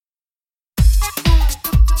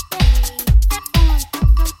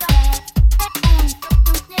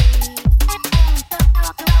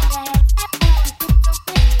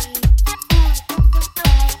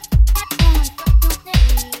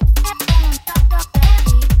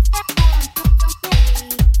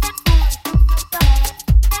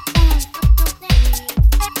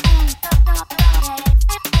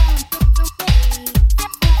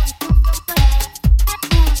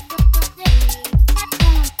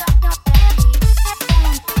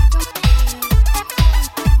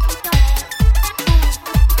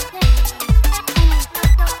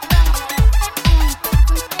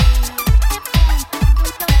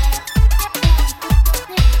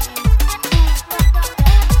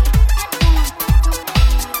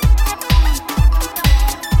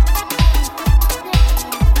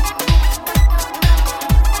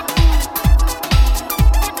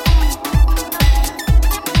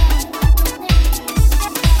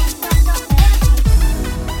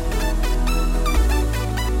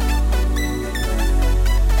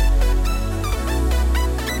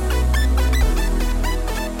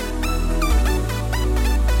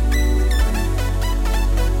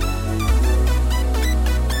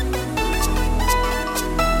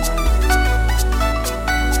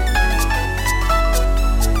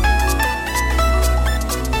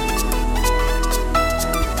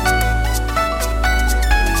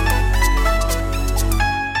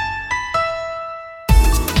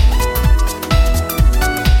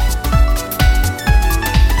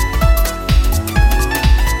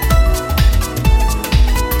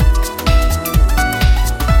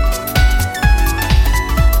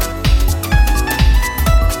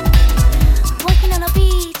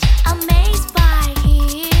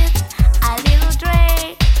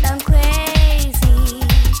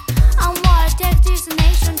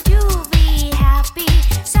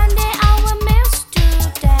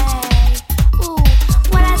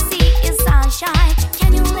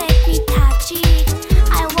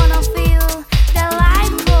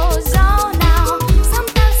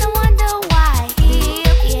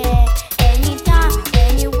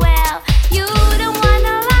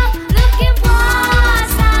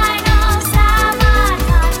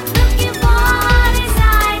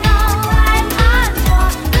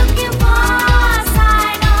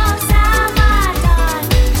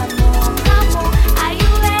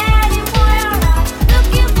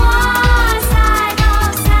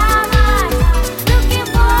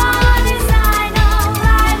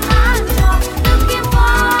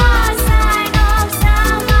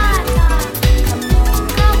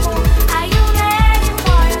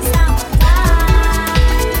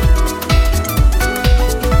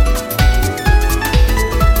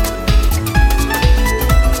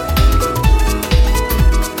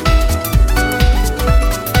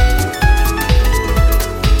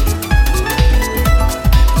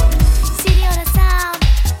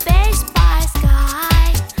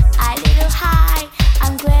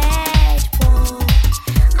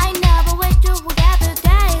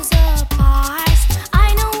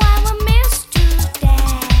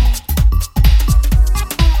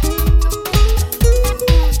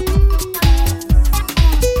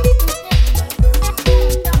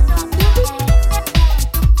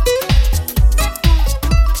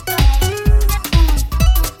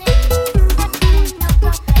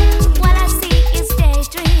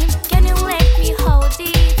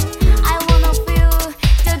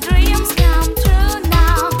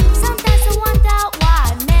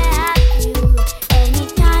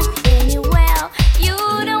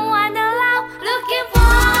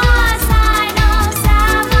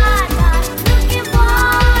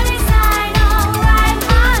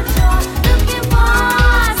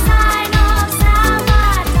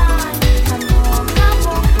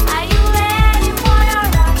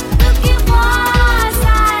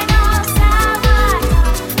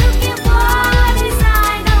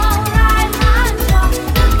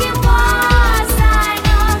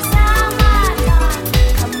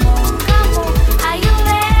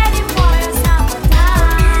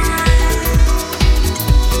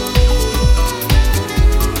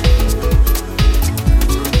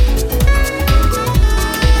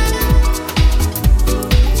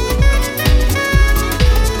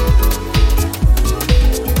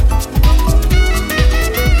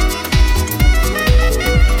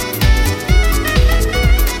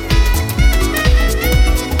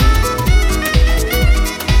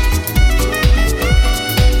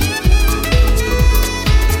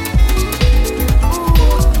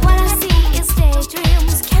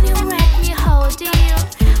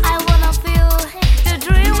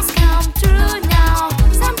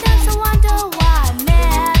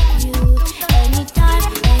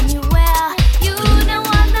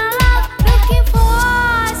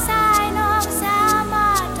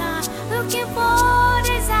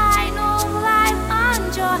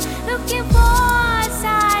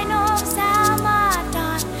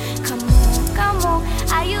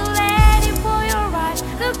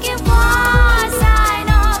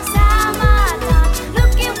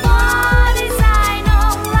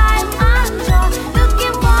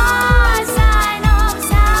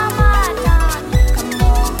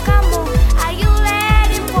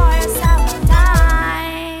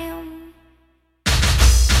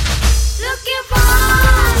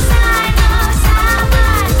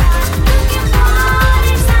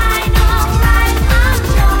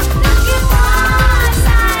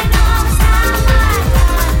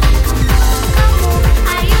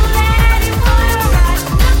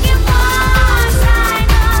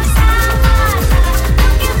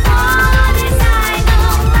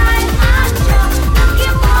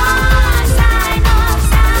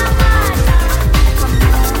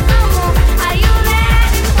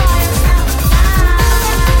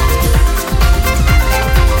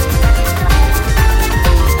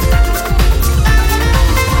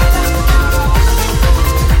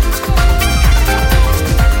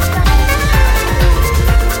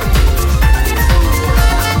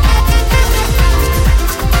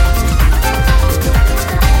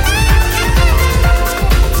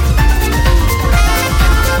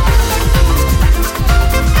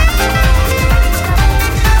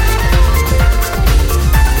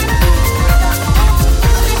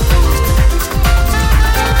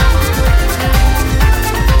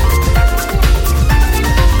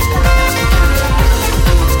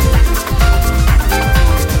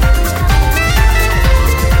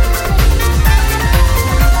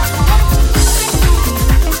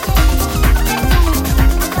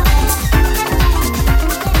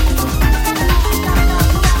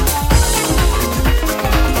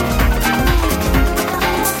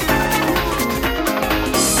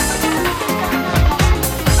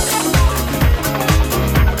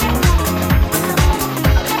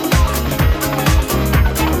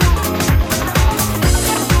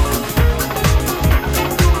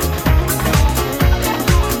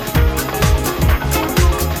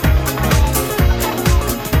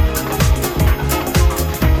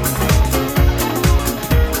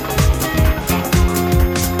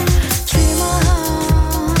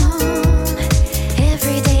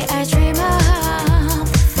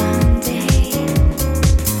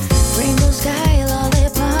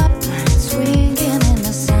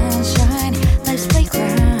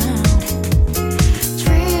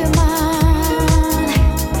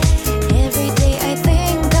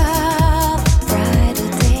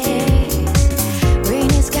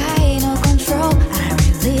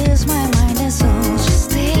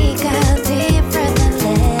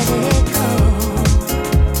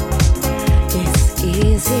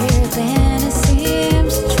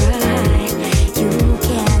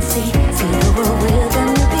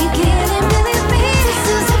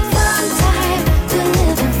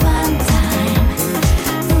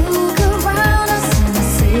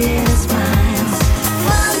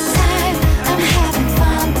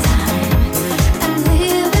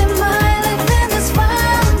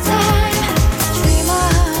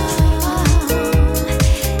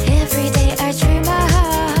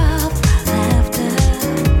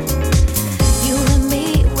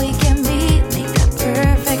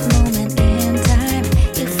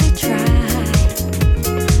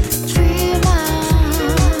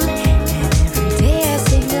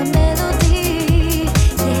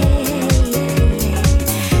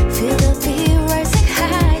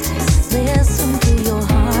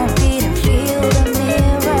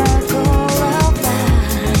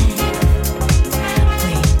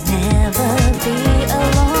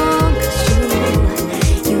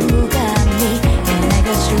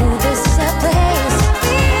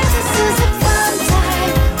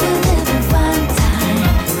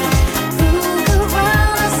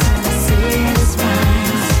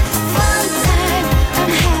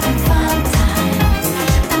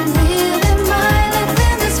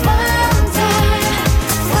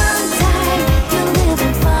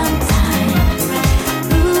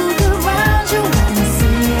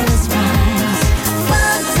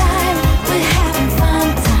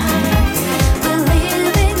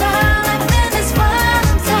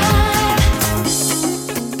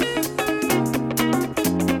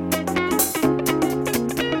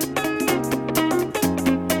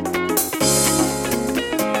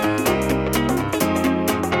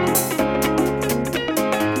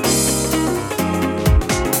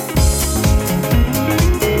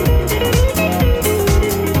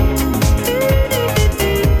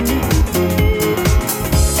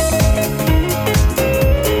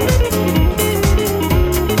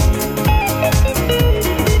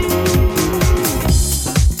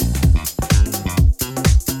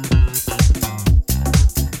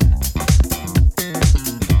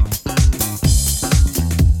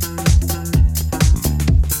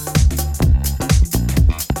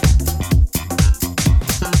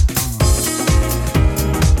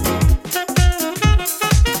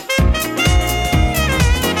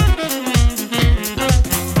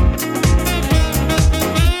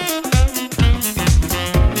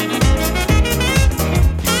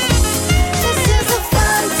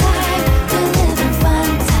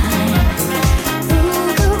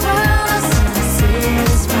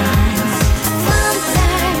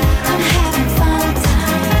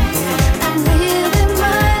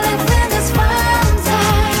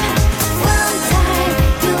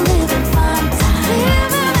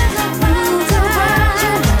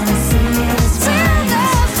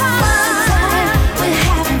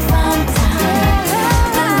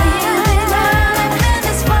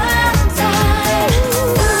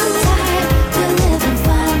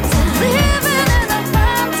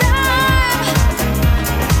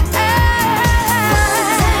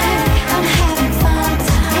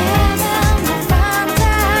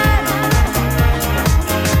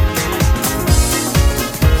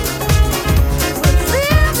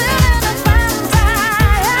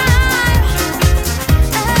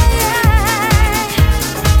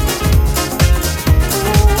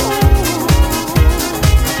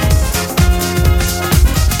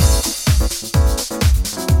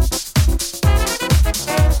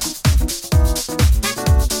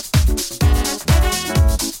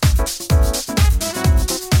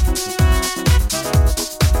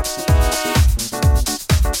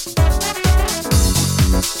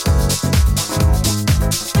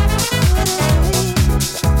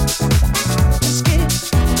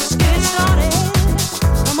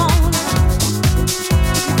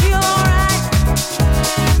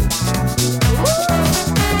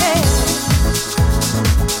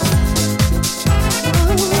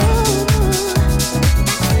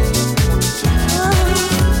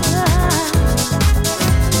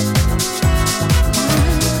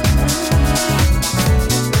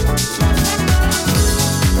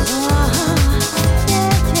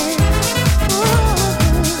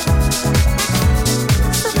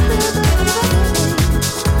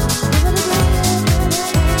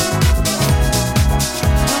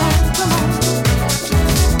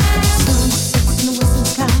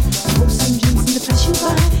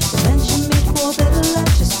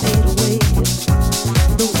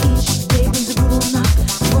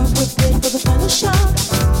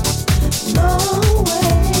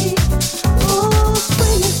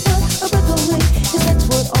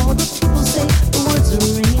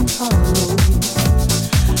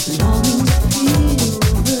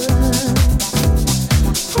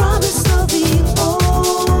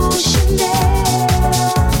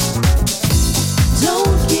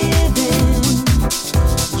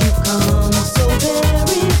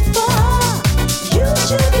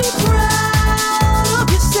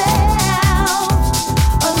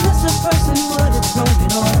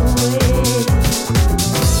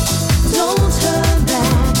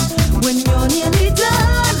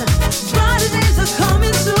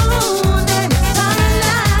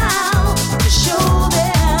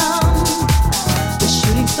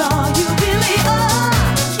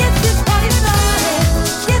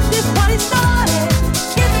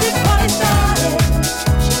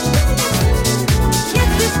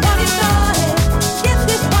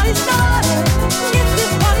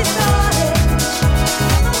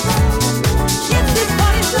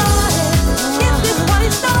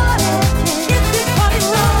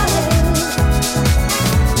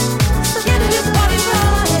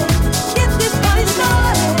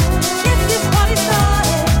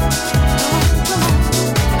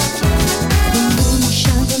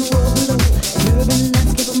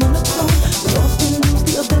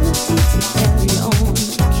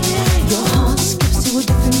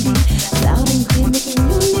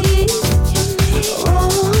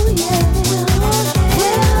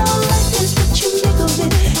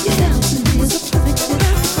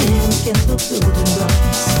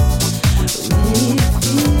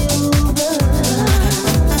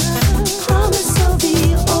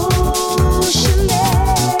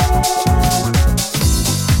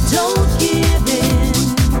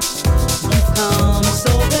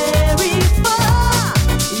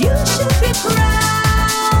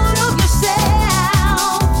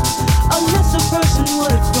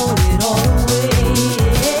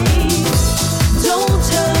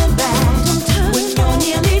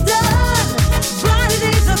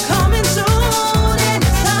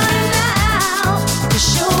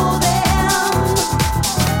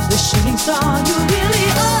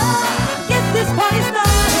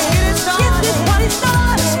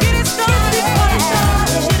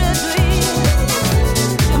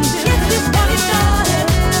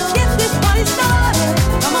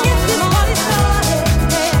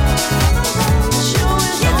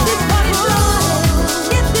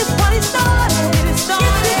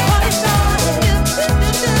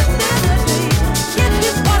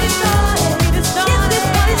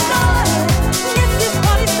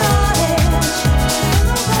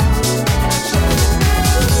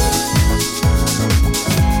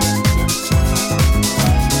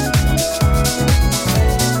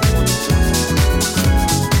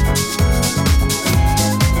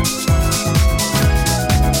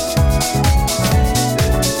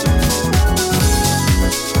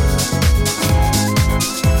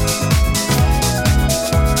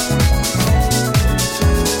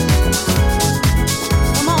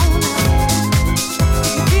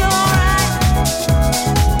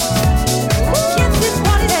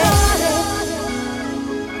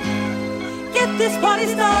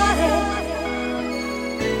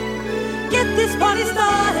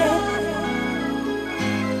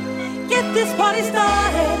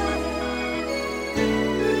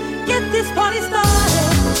Get this party started.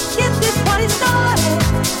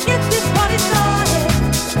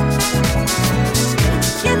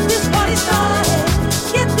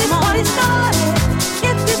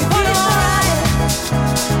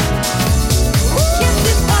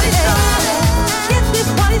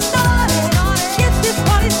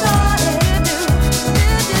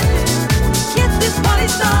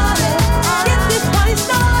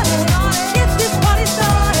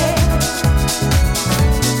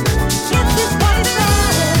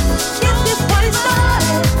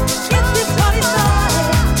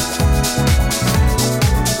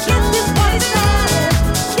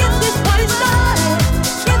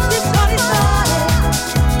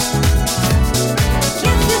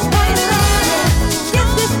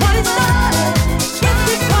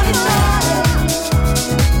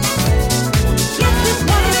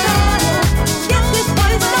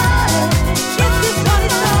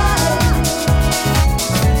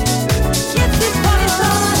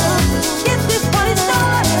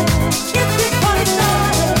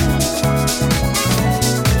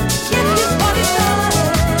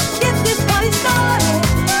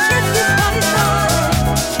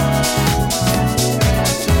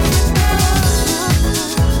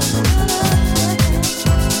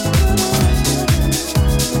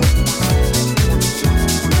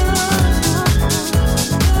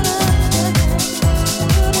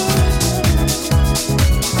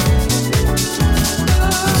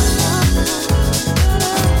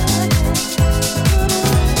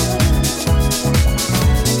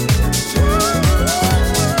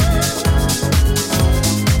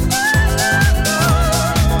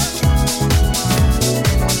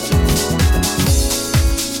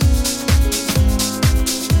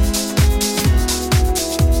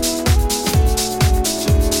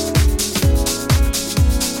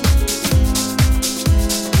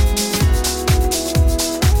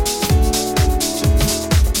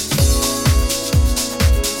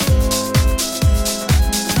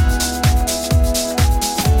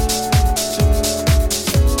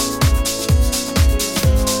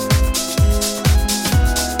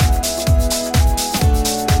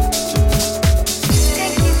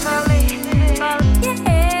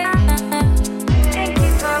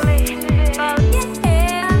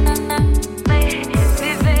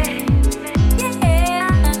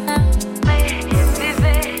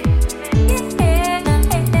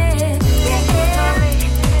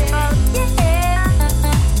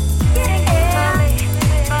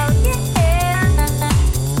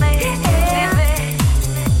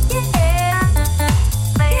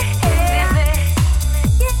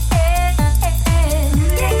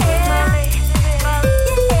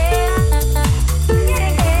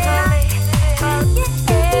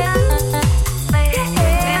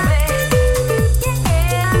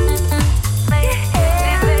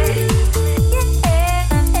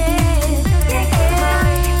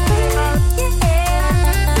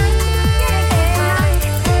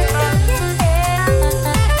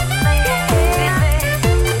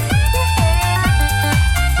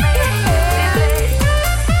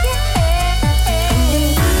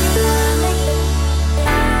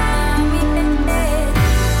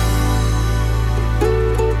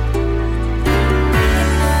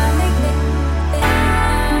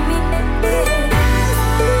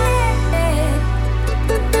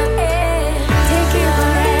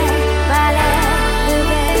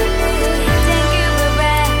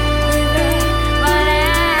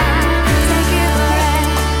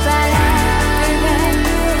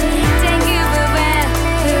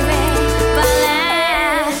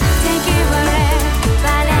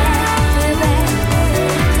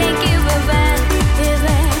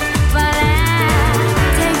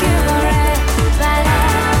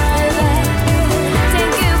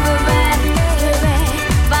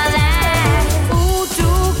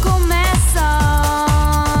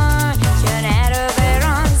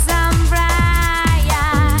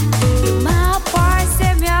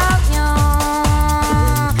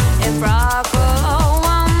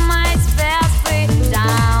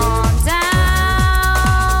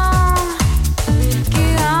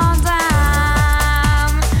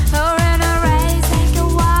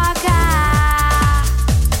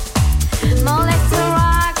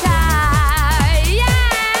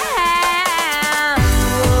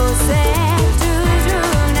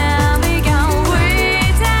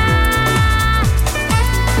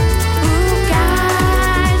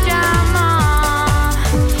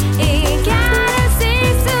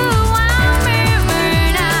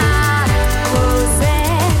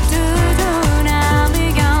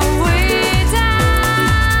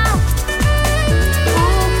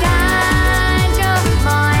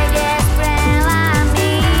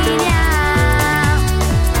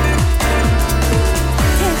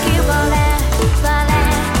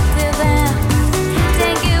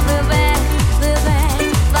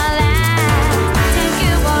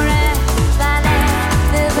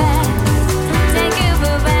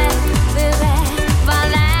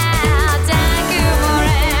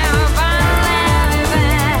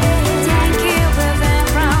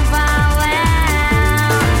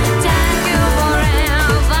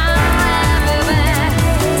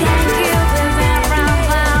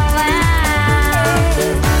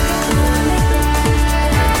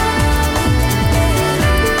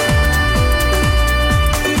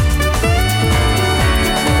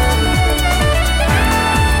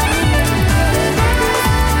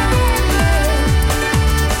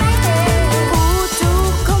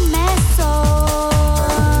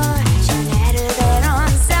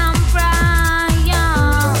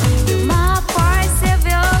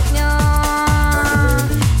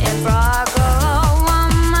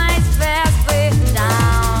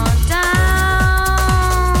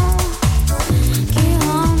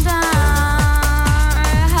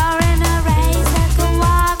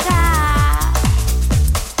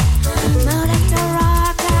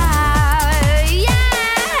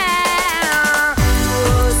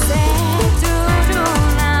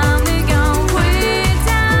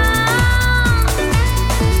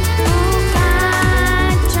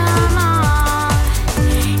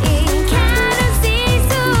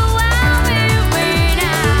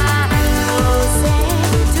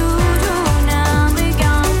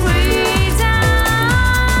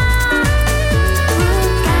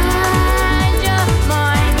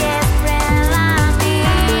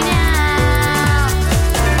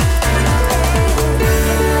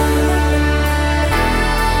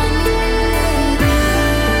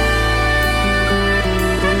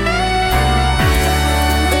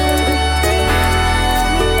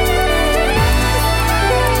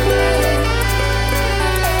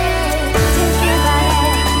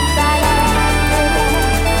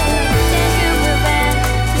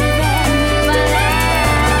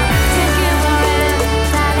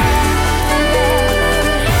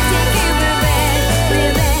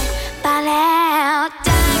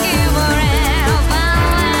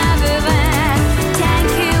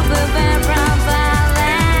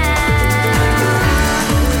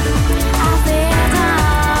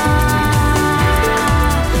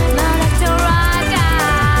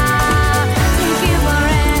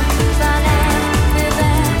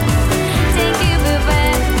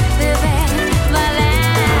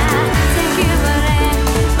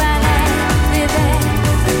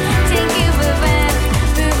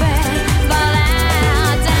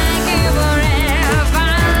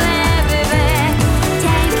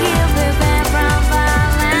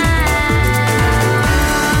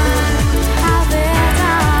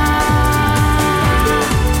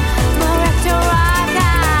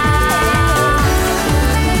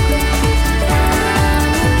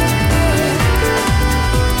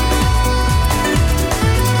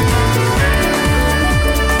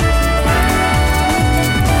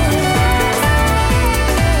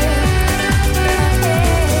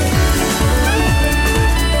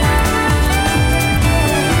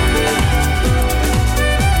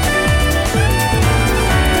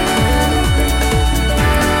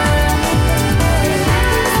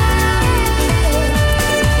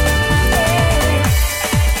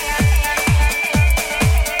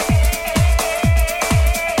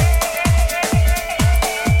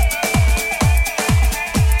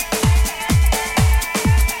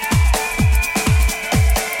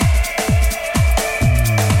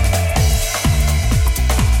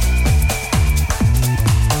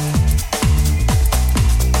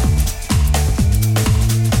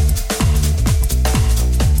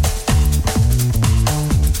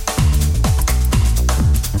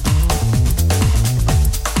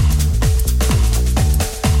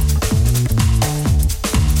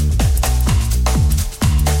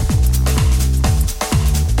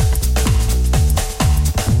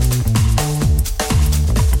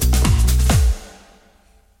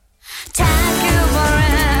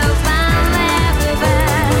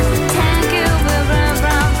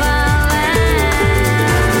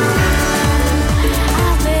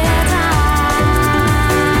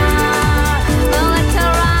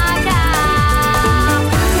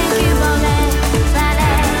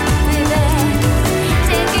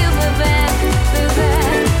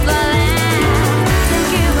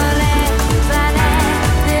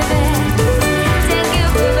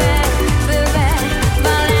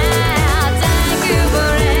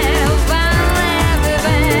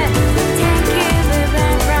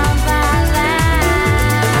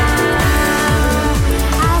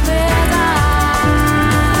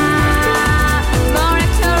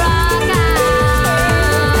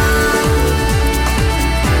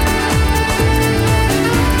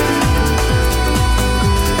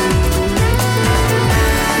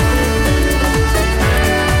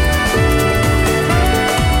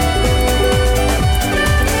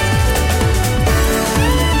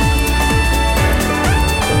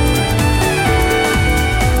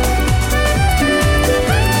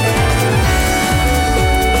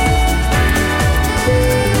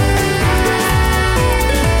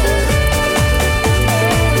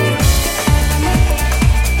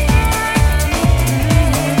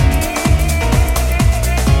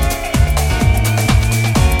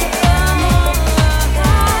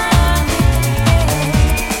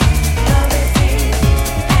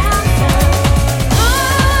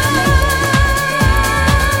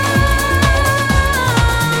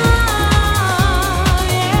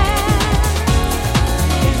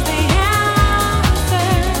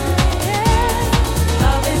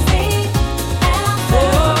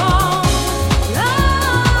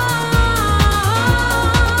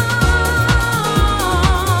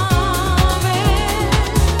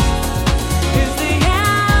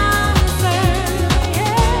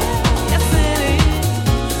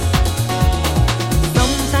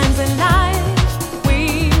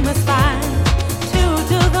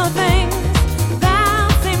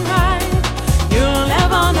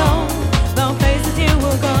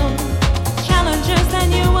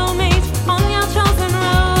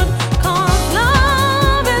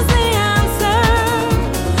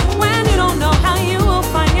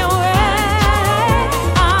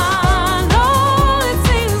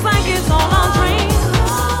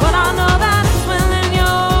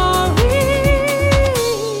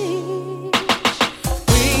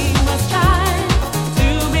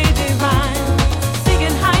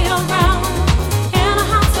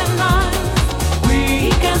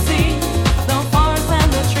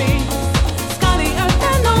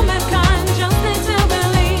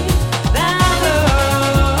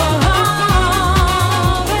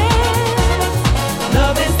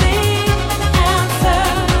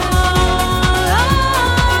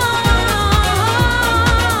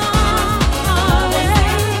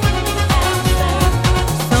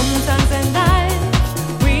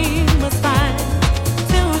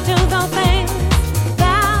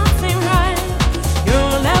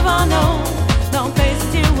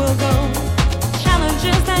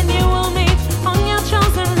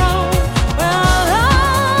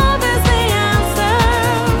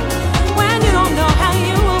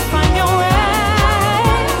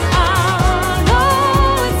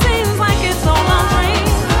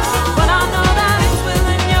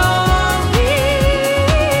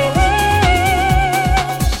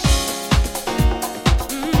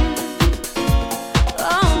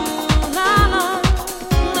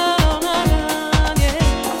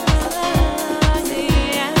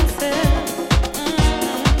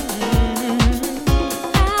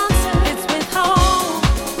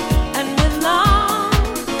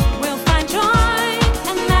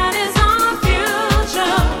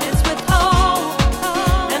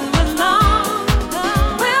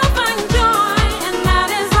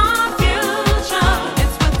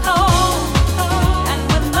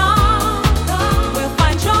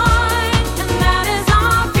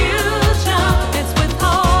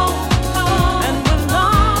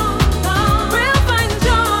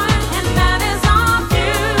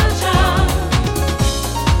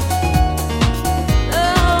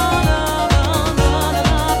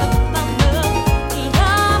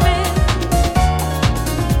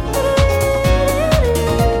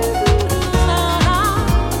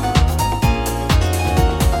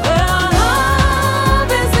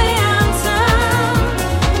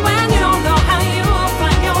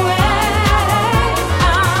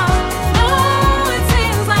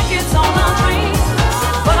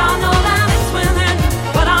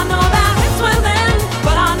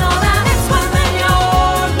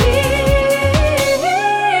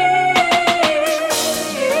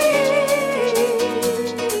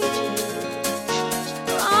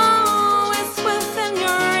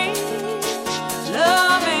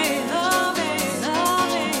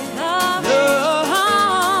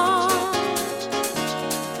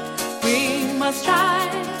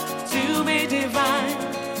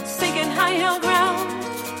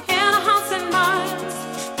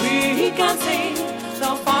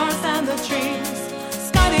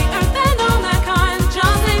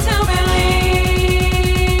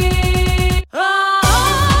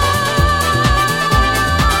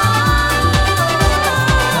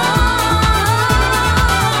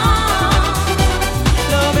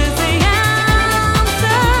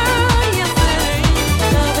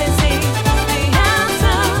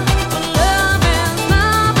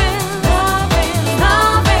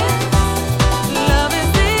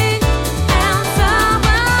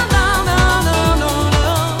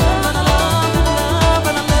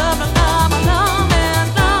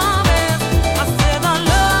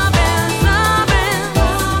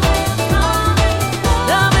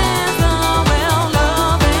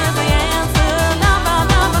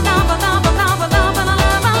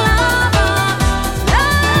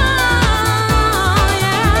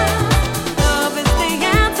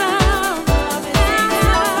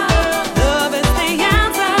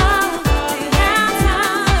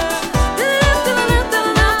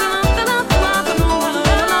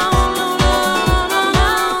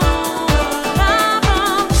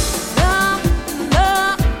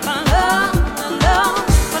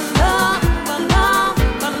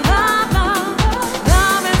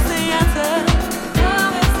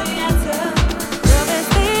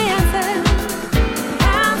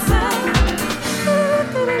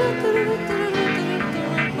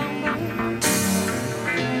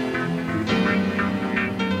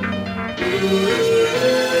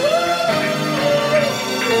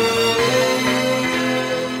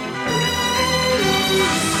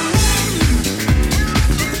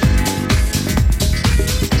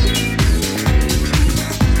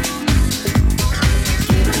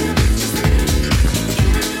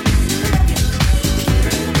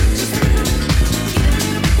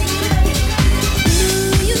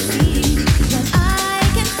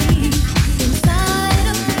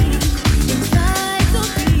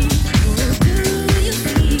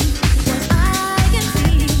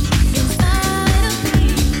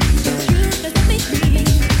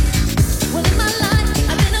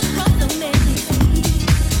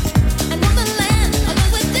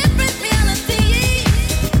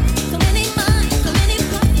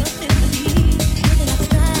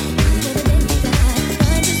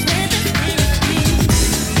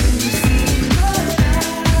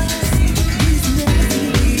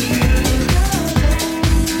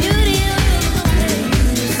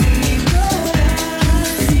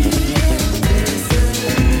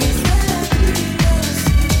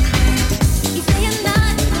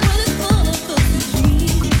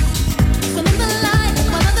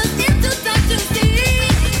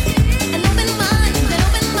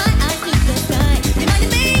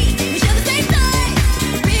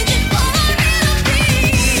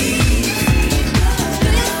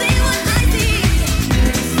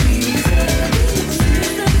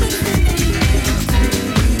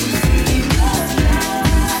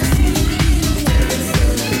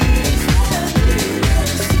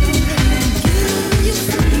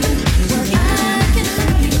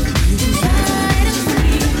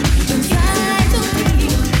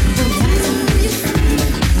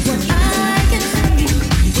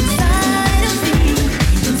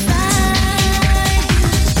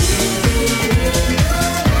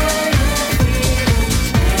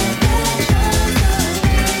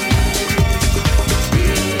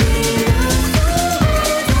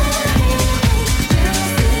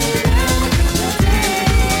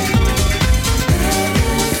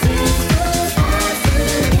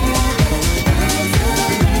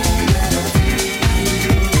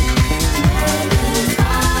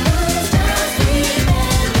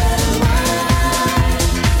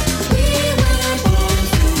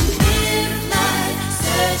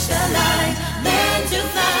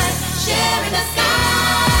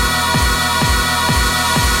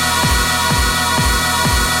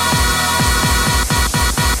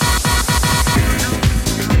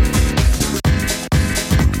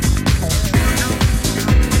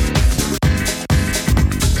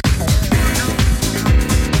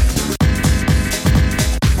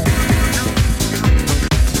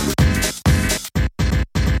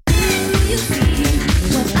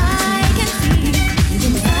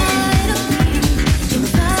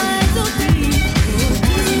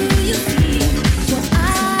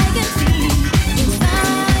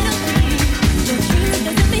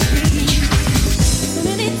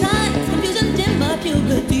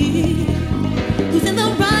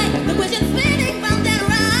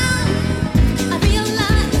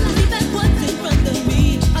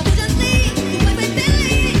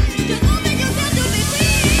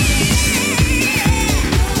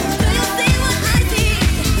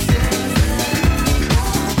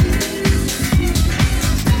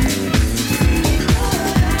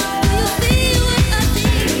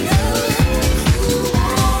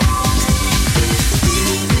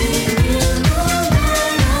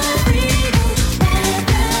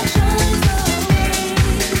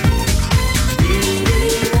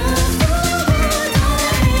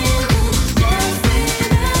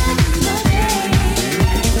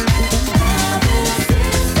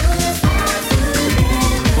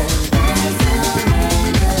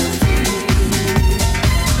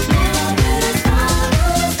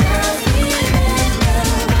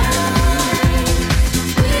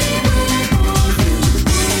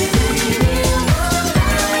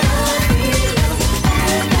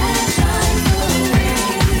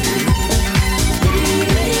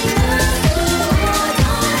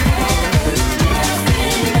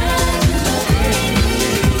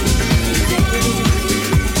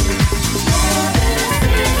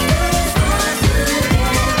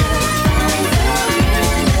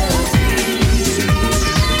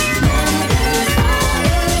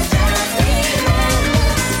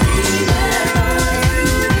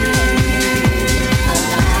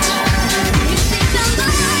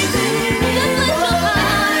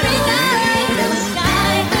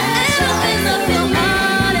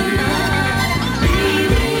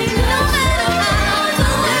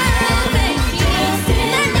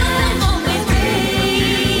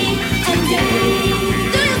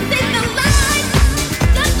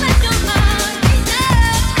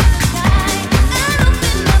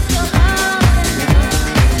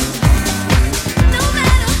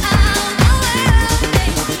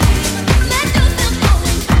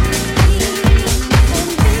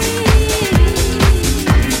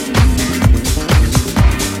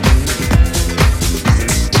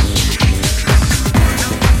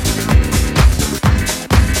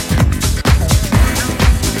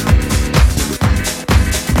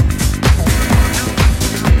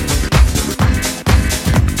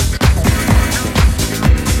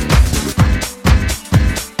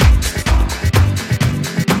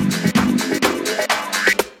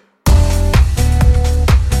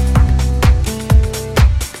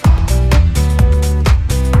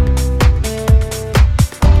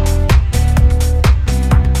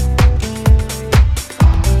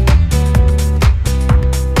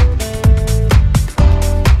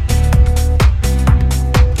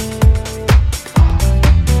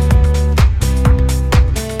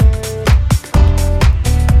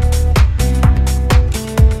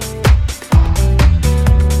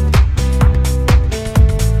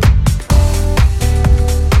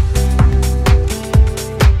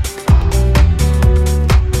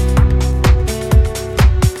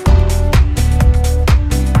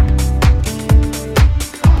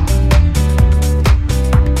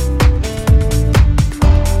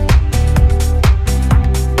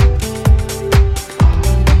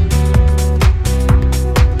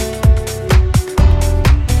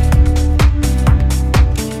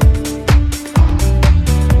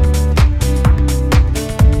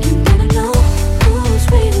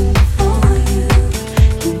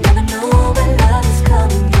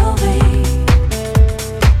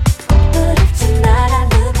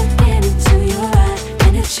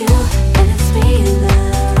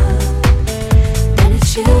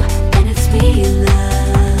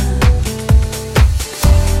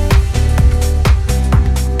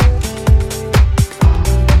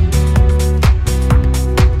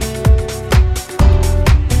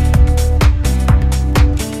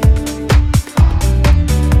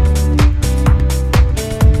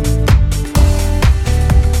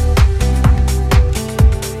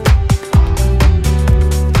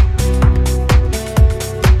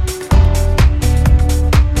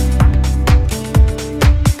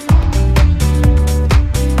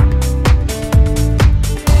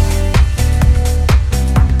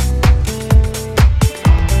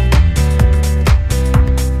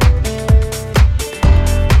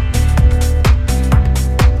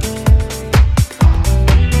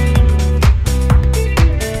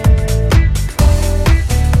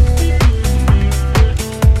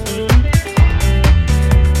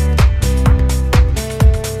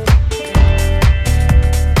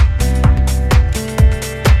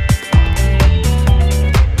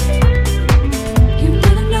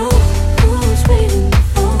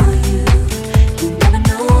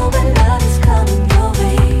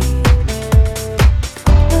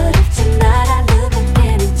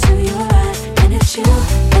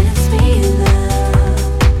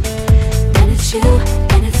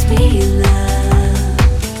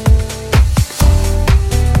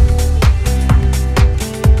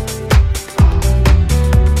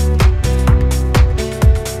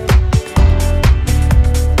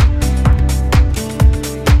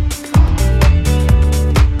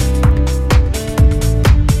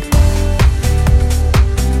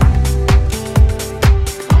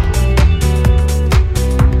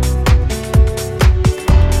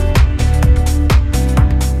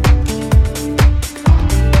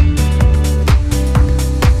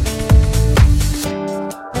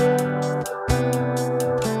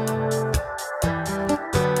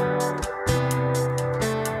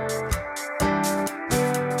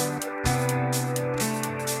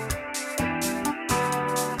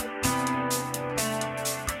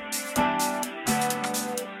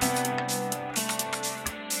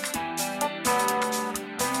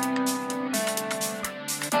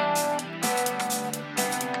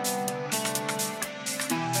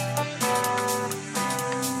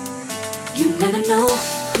 never know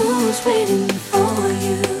who's waiting for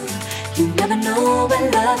you. You never know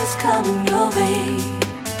when love is coming your way.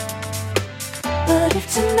 But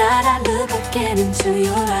if tonight I look again into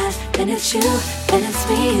your eyes, then it's you, then it's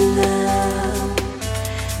me, love.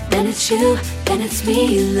 Then it's you, then it's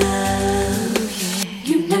me, love. Yeah.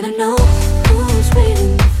 You never know who's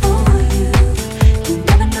waiting for you. You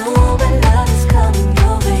never know when love is coming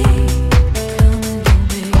your way.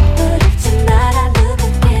 But if tonight I look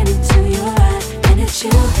again into your eyes, then it's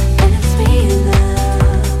you, then it's me,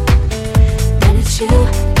 love. Then it's you,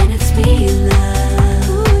 then it's me, love.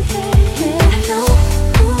 Ooh, yeah. You never know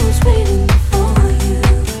who's waiting for you.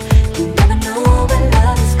 You never know when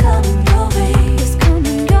love is coming your way. It's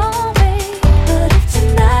coming your way. But if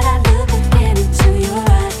tonight I look again into your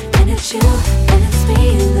eyes, then it's you, then it's me,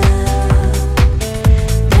 love.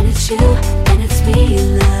 Then it's you, then it's me,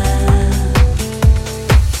 love.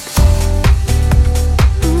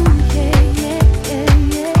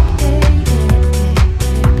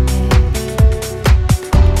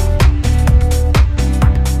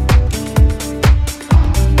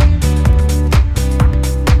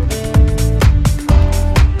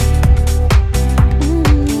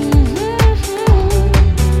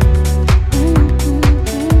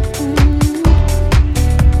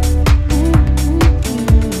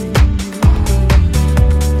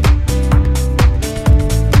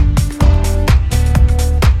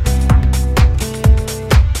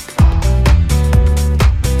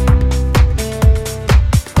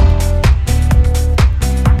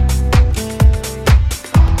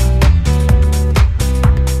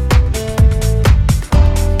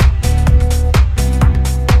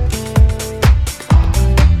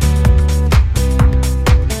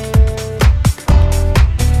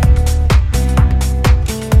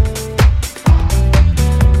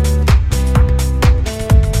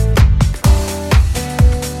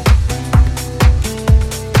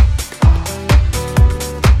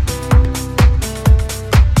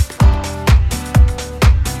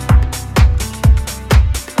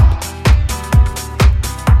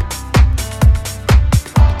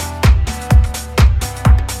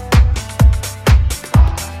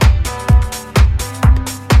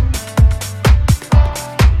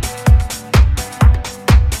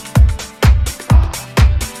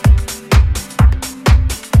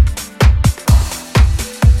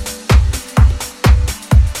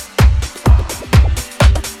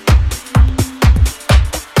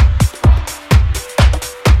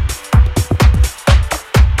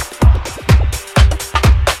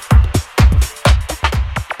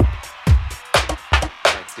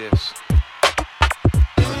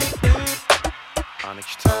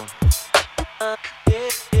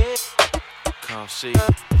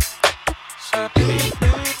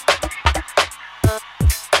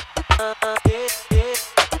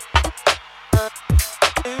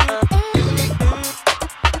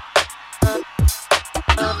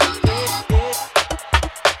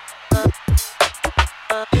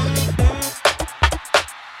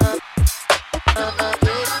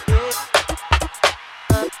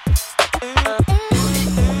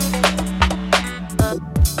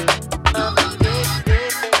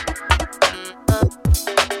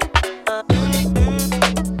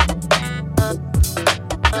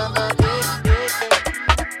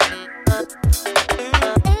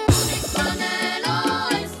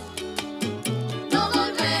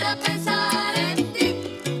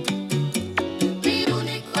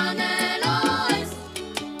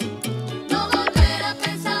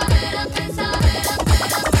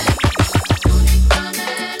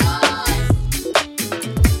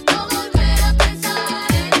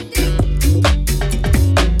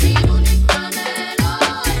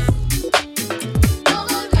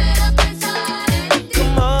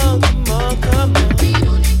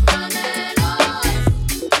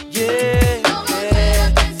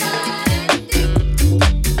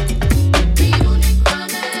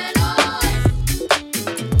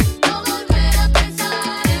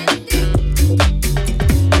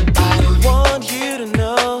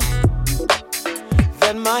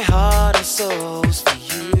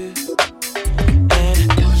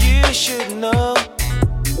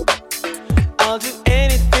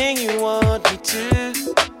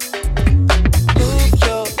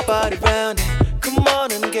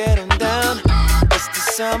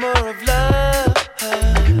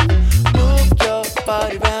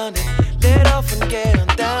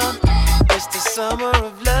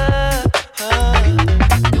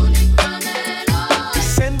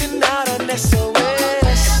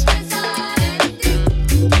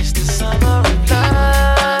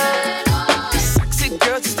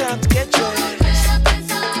 Get dressed,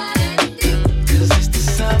 'cause it's the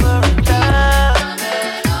summer of love.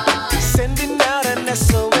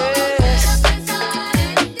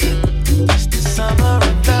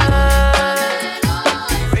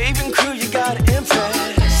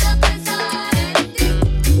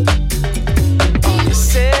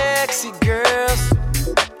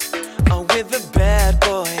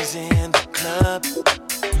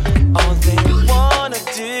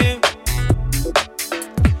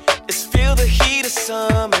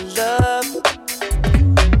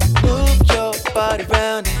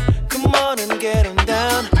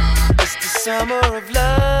 summer of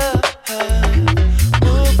love.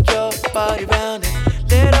 Move your body round it,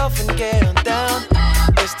 let off and get on down.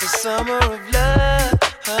 It's the summer of love.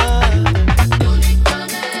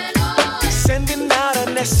 Sending out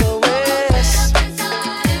an SOS.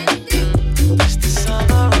 It's the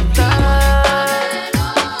summer of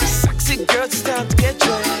love. Sexy girls, it's time to get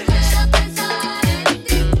dressed.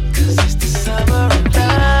 'Cause it's the summer of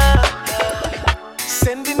love.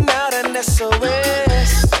 Sending out an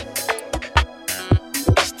SOS.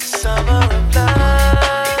 It's the summer of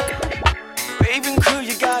love. Raven crew,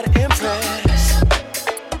 you gotta impress.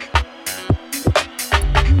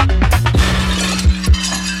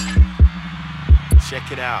 Check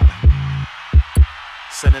it out.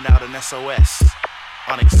 Sending out an SOS.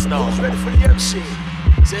 Onyx Stone. Who's ready for the MC?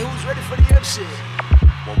 Say who's ready for the MC?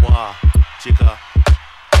 Wawa, chica.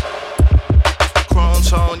 Crown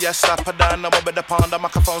tone, yes, slap her down. I'm over the pond, the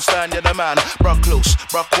microphone stand, you're the man. Brock loose,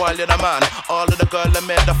 Brock while you're the man. All of the girl that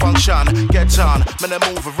made the function. Get on, man, I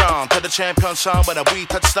move around to the champion sound when we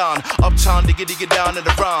touch down. Uptown, diggy diggy down in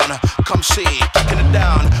the round. Come see, kicking it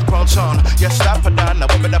down. Crown tone, yes, slap her down.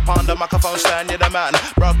 I'm over the pond, the microphone stand, you're the man.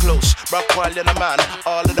 Brock loose, Brock while you're the man.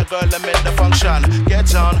 All of the girl that made the function.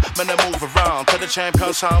 Get on, man, I move around to the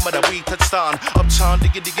champion sound when we touch down. Uptown,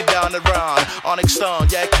 diggy diggy down the round. Onyx Stone,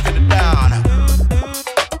 yeah, kicking it down.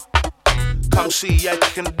 Come see, yeah,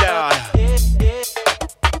 kicking it down.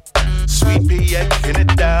 Sweet Pea, yeah, kicking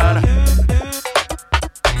it down.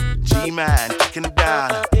 G-Man, kicking it down.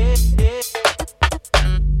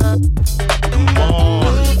 Come on.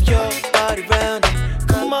 Move your body round it.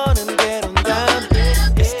 Come on and get on down.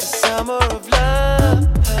 It's the summer of love.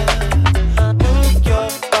 Move your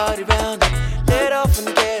body round it. Let off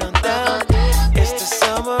and get on down. It's the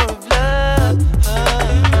summer of love.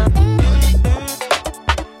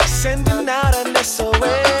 Sending out an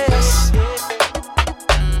SOS.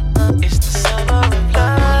 It's the summer of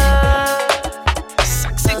love.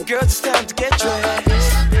 Sexy girls, it's time to get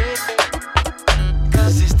dressed.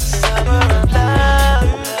 'Cause it's the summer of love.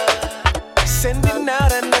 Sending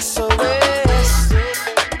out an SOS.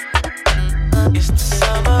 It's the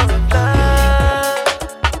summer of love.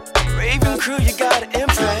 Raven crew, you gotta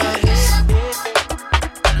impress.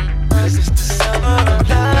 'Cause it's the summer of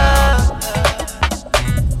love.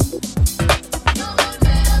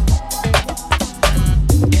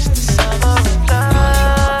 It's the summer of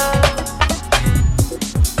love.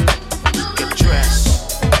 Get dressed.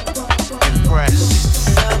 Impress.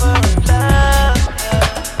 Summer of love.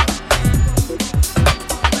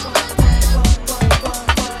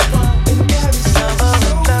 Summer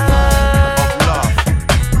of love. Love.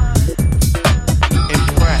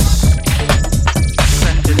 Impress.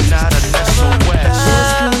 Sending out an SOS.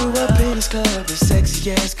 Grew up in this club as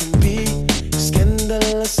sexy as can be.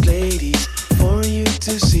 Scandalous ladies for you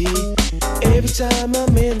to see. Every time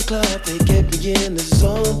I'm in the club, they get me in the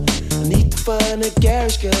zone. I need to find a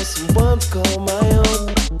garage girl, someone to call my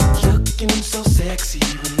own. Looking so sexy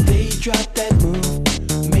when they drop that move,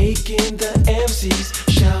 making the MCs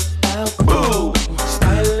shout out boo.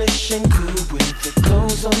 Stylish and cool with the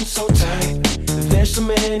clothes on so tight. There's so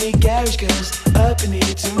many garage girls up in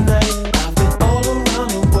here tonight. I've been all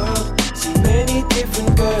around the world, seen many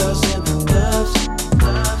different girls in the clubs.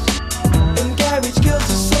 And garage girls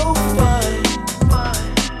are so fine.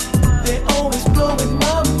 They always blowing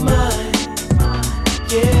my mind.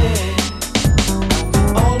 Yeah. I've been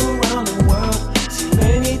all around the world, seen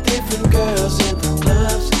many different girls in the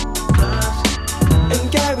clubs. And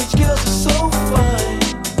garage girls are so fine.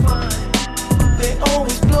 They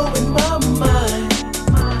always blowing my mind.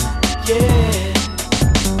 Yeah.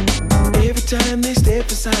 Every time they step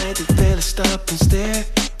inside, the fellas stop and stare.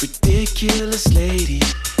 Ridiculous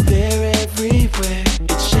ladies, they're everywhere.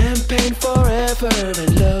 It's champagne forever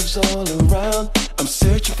and love's all around. I'm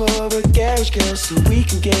searching for a garage girl so we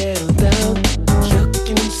can get on down.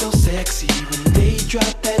 Looking so sexy when they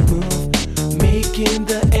drop that move, making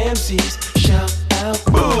the MCs shout out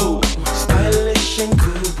boo. Stylish and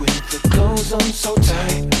cool with the clothes on so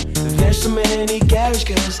tight. There's so many garage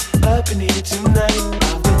girls up in here tonight.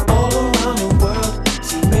 I've been all around the world,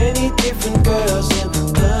 seen many different girls in the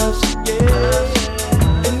clubs.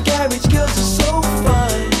 Yeah. And garage girls are so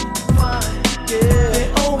fine. Yeah. They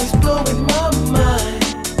always blowing my mind.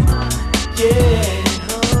 Yeah.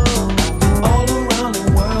 I've been all around the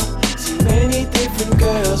world, seen many different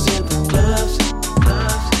girls in the clubs.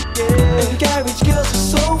 Yeah. And garage girls are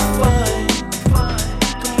so fine.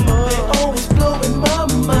 They always blowing my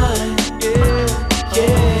mind.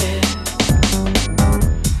 Yeah.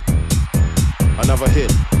 Another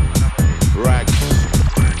hit. Rags.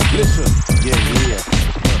 Listen. Yeah.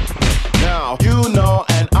 Now,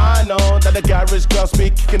 the garage girls be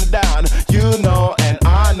kicking it down. You know and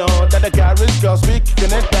I know that the garage girls be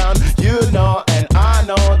kicking it down. You know and I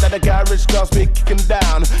know that the garage girls be kicking it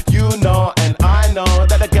down. You know and I know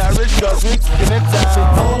that the garage girls be kicking it down.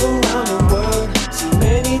 All around the world, see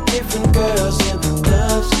many different girls in the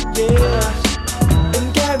clubs, yeah.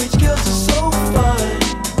 And garage girls are so fun.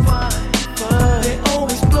 They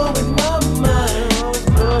always blowing my mind,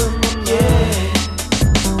 yeah.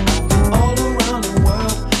 All around the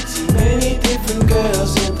world, see many different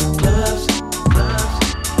girls in the clubs,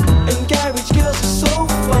 and garage girls are so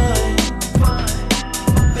fun.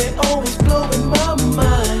 They always blowing my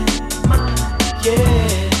mind, yeah.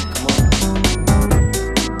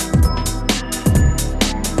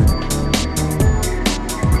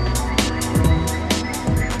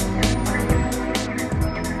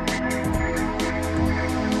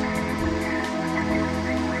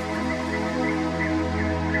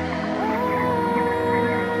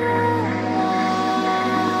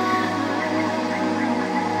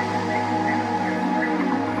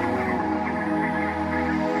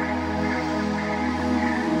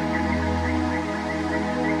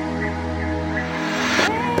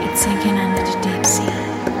 Sinking under the deep sea.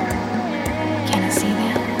 Can you see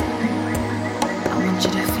that? I want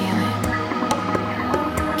you to feel it.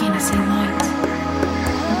 Can you see light?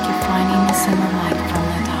 Keep finding the similar light from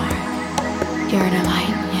the dark. You're the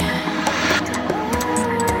light, yeah.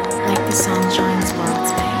 Like the sun shines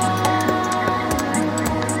worlds made.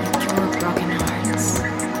 You cure broken hearts.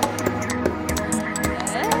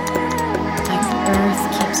 Like the earth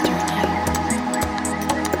keeps turning.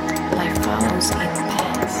 Life follows its path.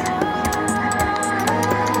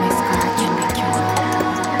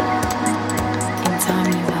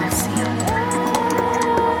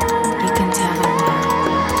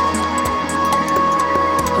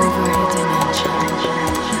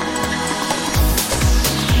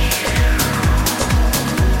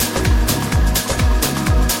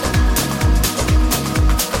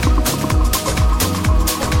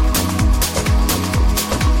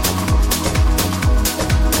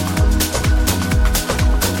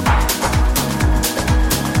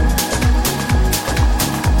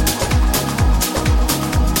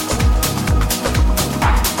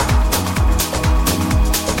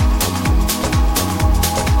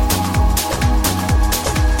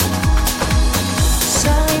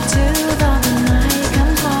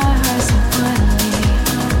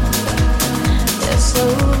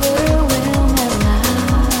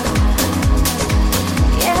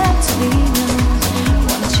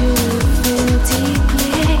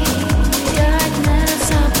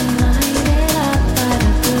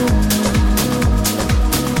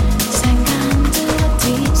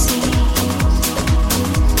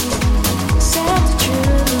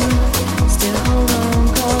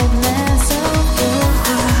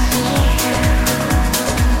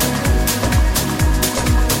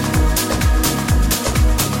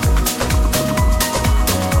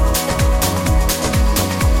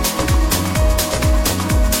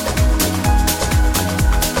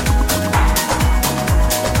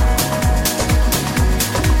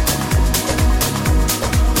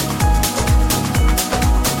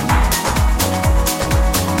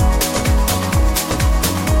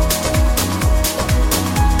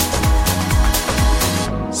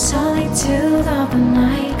 Of the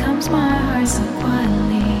night comes my heart so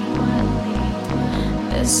quietly.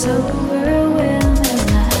 It's over.